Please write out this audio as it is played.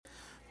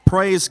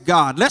Praise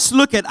God. Let's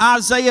look at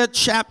Isaiah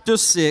chapter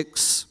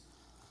 6.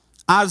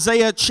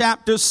 Isaiah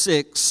chapter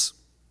 6.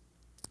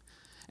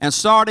 And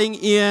starting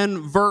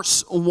in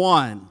verse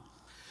 1.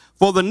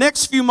 For the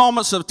next few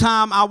moments of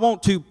time, I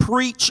want to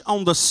preach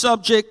on the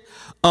subject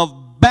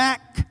of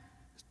back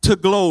to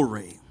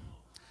glory.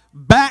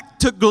 Back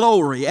to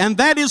glory. And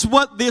that is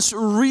what this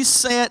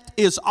reset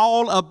is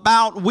all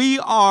about. We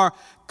are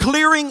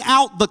clearing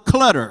out the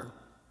clutter.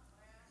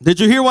 Did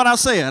you hear what I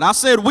said? I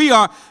said we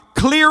are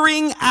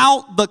clearing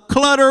out the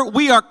clutter.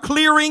 We are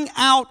clearing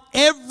out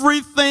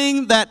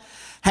everything that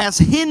has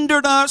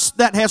hindered us,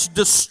 that has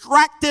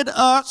distracted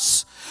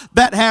us,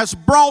 that has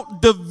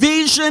brought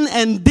division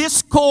and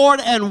discord,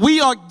 and we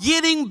are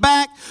getting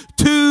back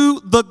to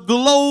the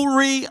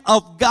glory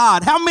of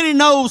God. How many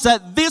knows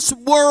that this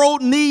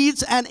world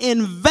needs an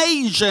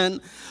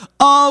invasion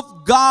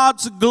of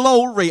God's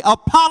glory? A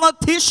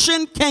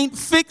politician can't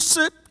fix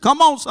it.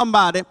 Come on,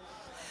 somebody.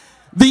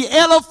 The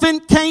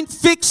elephant can't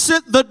fix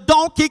it. The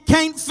donkey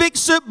can't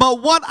fix it.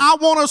 But what I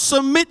want to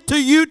submit to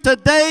you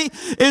today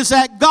is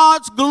that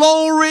God's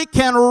glory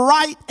can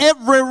right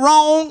every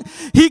wrong.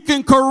 He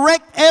can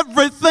correct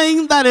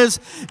everything that is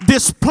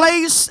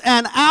displaced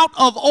and out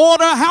of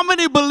order. How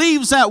many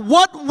believes that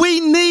what we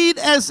need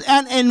is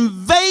an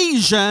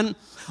invasion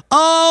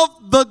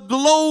of the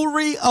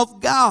glory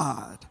of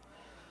God?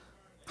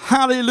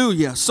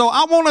 Hallelujah. So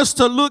I want us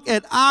to look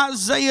at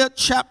Isaiah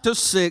chapter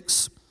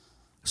 6.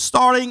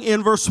 Starting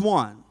in verse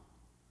 1.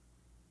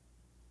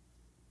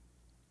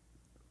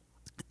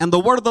 And the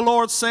word of the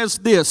Lord says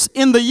this: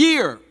 in the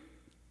year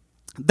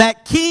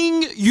that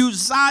King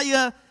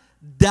Uzziah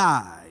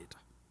died,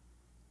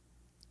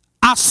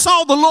 I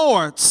saw the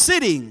Lord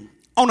sitting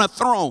on a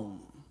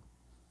throne,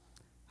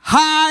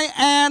 high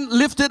and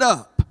lifted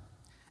up,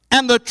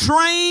 and the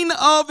train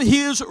of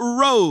his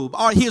robe,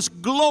 or his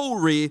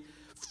glory,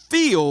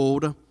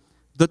 filled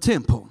the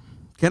temple.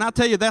 Can I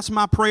tell you, that's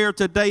my prayer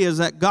today, is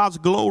that God's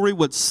glory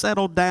would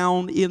settle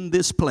down in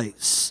this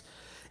place.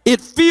 It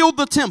filled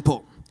the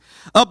temple.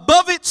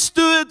 Above it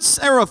stood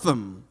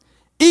seraphim.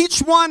 Each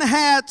one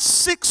had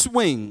 6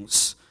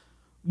 wings.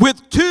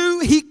 With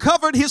 2 he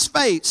covered his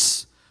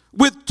face.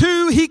 With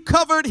 2 he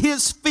covered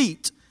his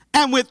feet.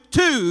 And with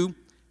 2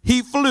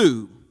 he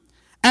flew.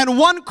 And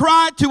one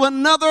cried to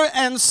another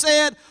and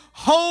said,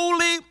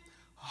 Holy,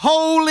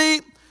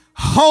 holy,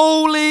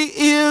 holy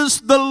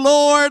is the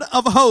Lord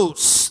of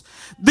hosts.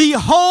 The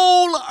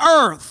whole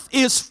earth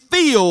is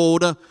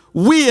filled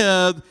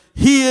with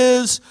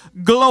his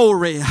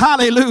glory.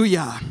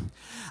 Hallelujah.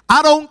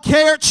 I don't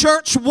care,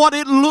 church, what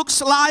it looks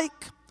like.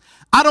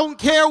 I don't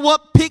care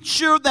what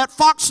picture that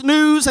Fox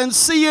News and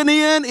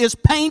CNN is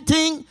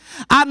painting.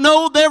 I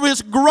know there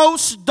is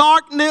gross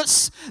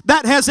darkness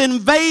that has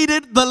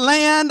invaded the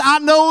land. I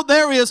know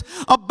there is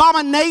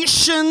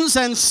abominations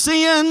and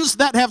sins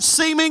that have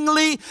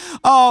seemingly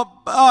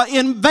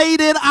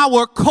invaded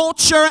our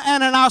culture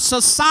and in our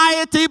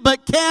society.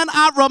 But can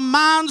I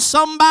remind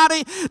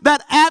somebody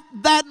that at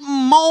that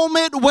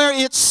moment where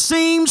it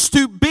seems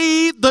to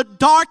be the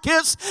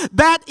darkest,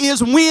 that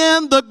is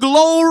when the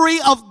glory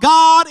of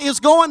God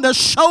is going to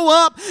show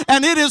up,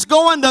 and it is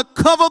going to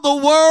cover the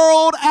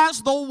world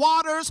as the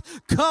waters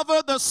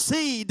cover the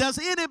sea. Does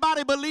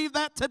anybody believe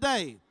that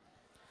today?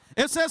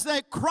 It says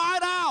they cried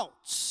out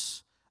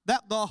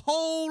that the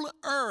whole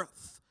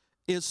earth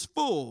is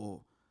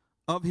full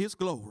of his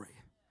glory.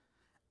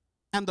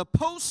 And the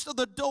posts of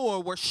the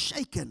door were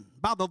shaken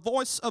by the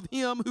voice of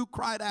him who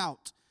cried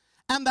out,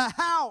 and the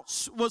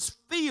house was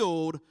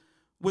filled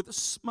with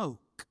smoke.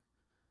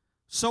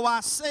 So I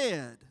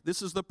said,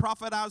 this is the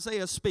prophet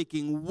Isaiah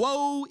speaking,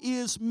 woe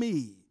is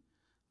me,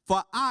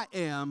 for I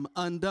am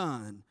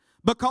undone,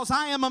 because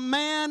I am a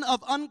man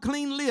of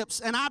unclean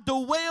lips, and I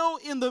dwell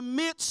in the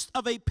midst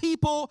of a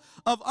people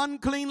of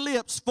unclean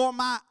lips, for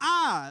my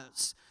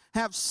eyes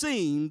have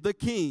seen the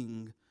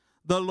King,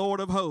 the Lord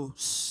of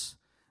hosts.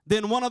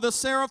 Then one of the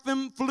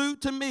seraphim flew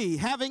to me,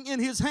 having in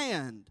his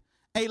hand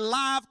a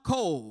live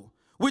coal,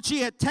 which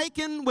he had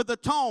taken with the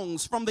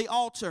tongs from the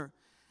altar.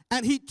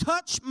 And he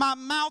touched my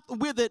mouth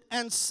with it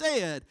and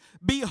said,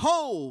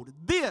 behold,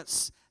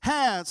 this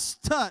has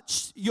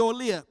touched your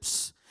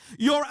lips.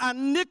 Your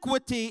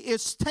iniquity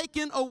is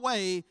taken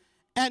away,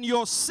 and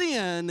your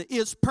sin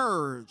is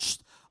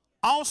purged.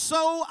 Also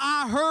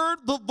I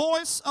heard the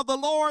voice of the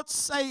Lord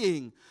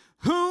saying,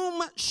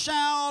 whom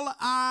shall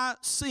I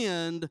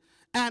send,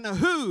 and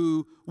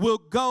who will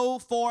go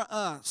for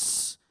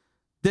us?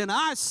 Then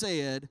I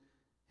said,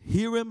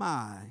 here am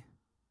I,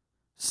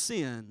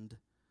 send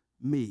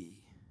me.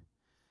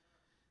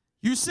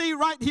 You see,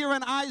 right here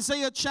in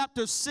Isaiah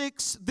chapter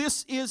 6,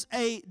 this is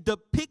a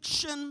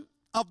depiction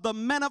of the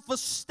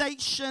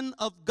manifestation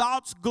of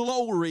God's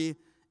glory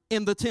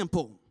in the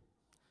temple,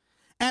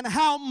 and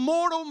how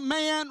mortal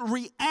man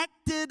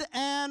reacted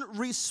and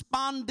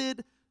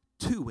responded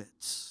to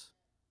it.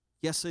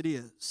 Yes, it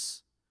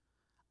is.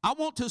 I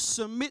want to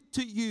submit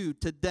to you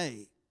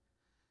today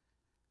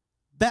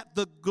that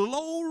the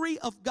glory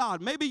of God,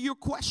 maybe you're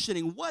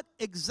questioning, what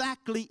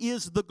exactly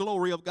is the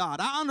glory of God?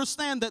 I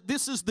understand that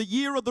this is the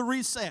year of the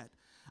reset.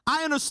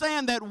 I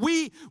understand that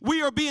we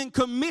are being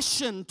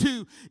commissioned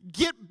to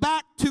get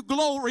back to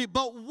glory,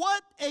 but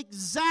what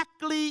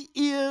exactly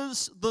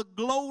is the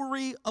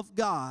glory of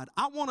God?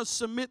 I want to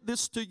submit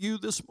this to you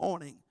this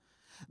morning,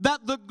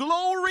 that the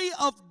glory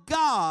of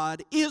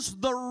God is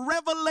the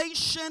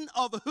revelation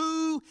of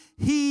who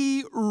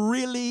He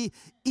really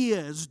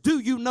is. Do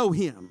you know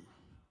Him?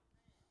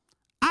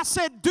 I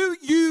said, do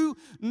you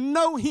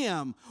know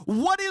Him?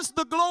 What is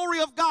the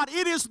glory of God?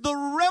 It is the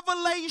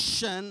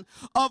revelation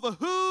of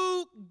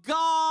who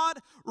God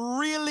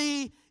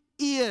really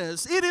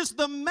is. It is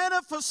the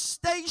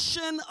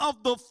manifestation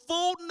of the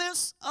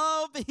fullness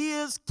of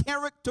His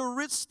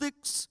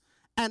characteristics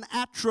and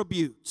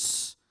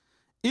attributes.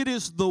 It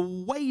is the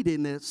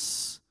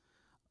weightiness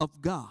of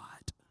God.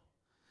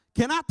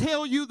 Can I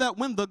tell you that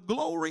when the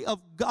glory of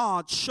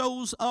God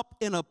shows up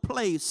in a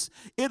place,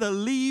 it'll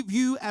leave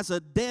you as a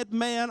dead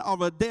man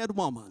or a dead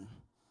woman?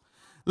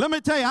 Let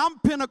me tell you, I'm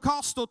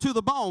Pentecostal to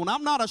the bone.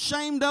 I'm not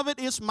ashamed of it.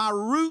 It's my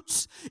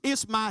roots.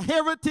 It's my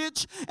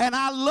heritage. And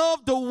I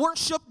love to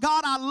worship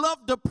God. I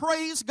love to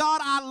praise God.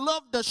 I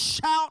love to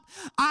shout.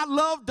 I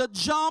love to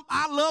jump.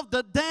 I love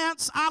to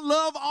dance. I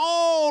love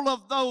all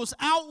of those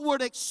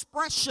outward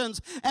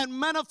expressions and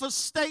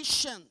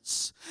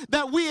manifestations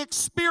that we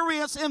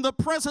experience in the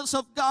presence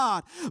of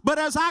God. But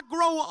as I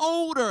grow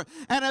older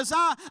and as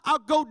I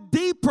go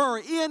deeper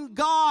in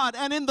God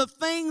and in the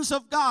things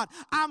of God,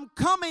 I'm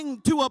coming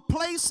to a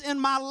place in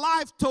my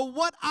life to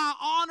what I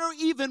honor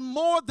even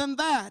more than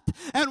that,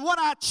 and what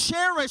I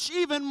cherish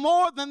even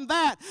more than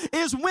that,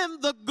 is when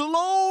the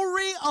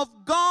glory of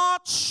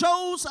God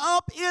shows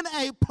up in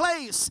a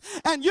place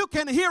and you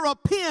can hear a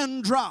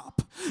pin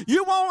drop.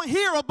 You won't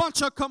hear a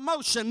bunch of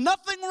commotion.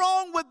 Nothing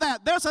wrong with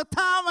that. There's a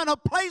time and a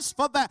place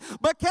for that.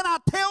 But can I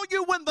tell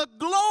you, when the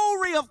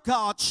glory of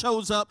God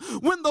shows up,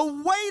 when the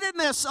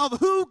weightiness of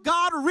who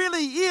God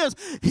really is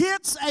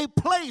hits a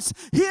place,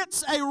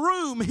 hits a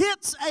room,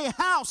 hits a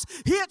house,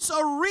 hits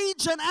a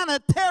region and a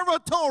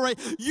territory,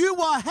 you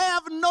will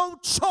have no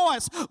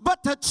choice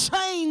but to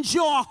change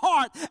your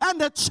heart and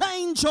to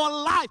change your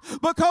life,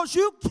 because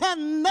you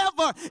can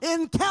never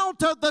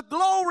encounter the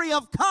glory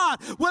of God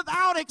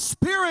without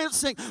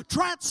experiencing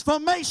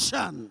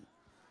transformation.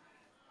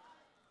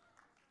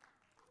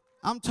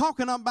 I'm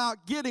talking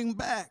about getting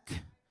back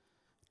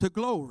to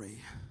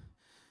glory.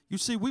 You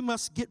see, we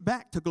must get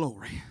back to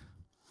glory.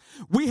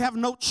 We have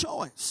no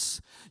choice.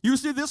 You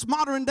see, this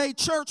modern day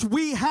church,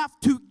 we have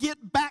to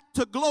get back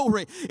to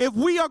glory. If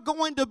we are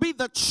going to be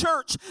the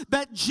church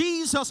that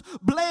Jesus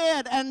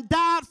bled and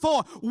died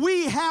for,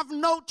 we have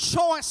no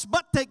choice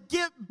but to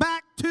get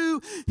back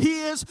to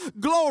His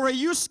glory.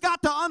 You've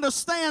got to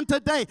understand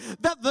today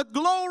that the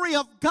glory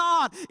of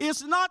God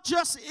is not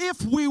just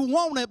if we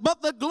want it,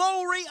 but the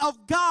glory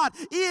of God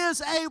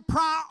is a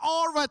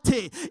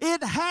priority.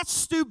 It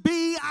has to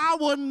be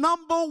our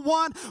number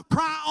one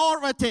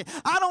priority.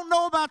 I don't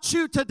know about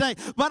you today,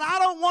 but I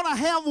don't want to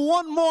have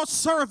one more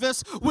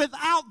service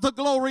without the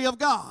glory of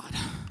God.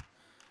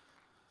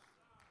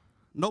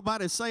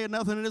 Nobody's saying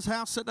nothing in this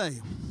house today.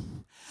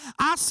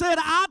 I said,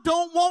 I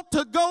don't want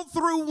to go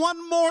through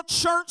one more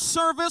church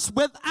service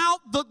without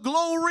the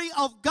glory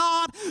of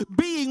God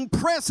being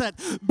present,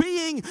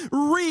 being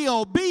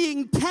real,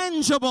 being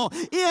tangible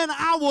in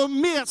our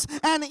midst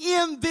and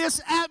in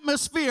this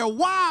atmosphere.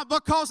 Why?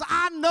 Because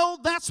I know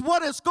that's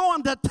what it's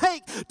going to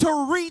take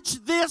to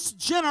reach this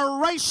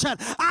generation.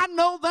 I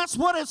know that's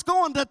what it's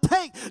going to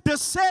take to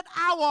set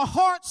our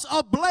hearts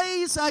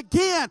ablaze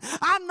again.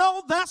 I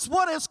know that's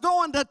what it's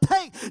going to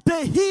take to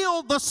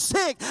heal the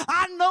sick.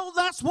 I know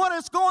that's what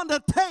it's going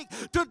to take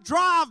to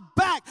drive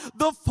back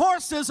the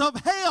forces of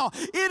hell.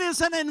 It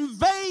is an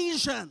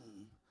invasion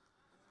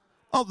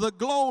of the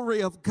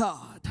glory of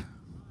God.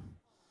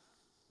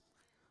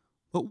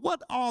 But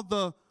what are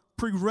the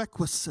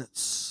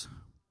prerequisites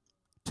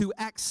to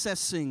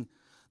accessing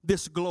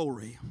this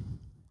glory?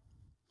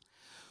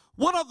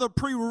 What are the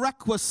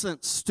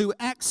prerequisites to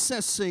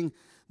accessing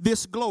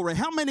this glory?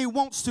 How many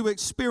wants to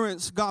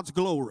experience God's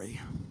glory?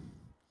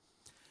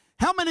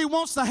 How many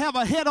wants to have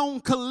a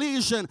head-on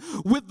collision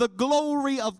with the glory of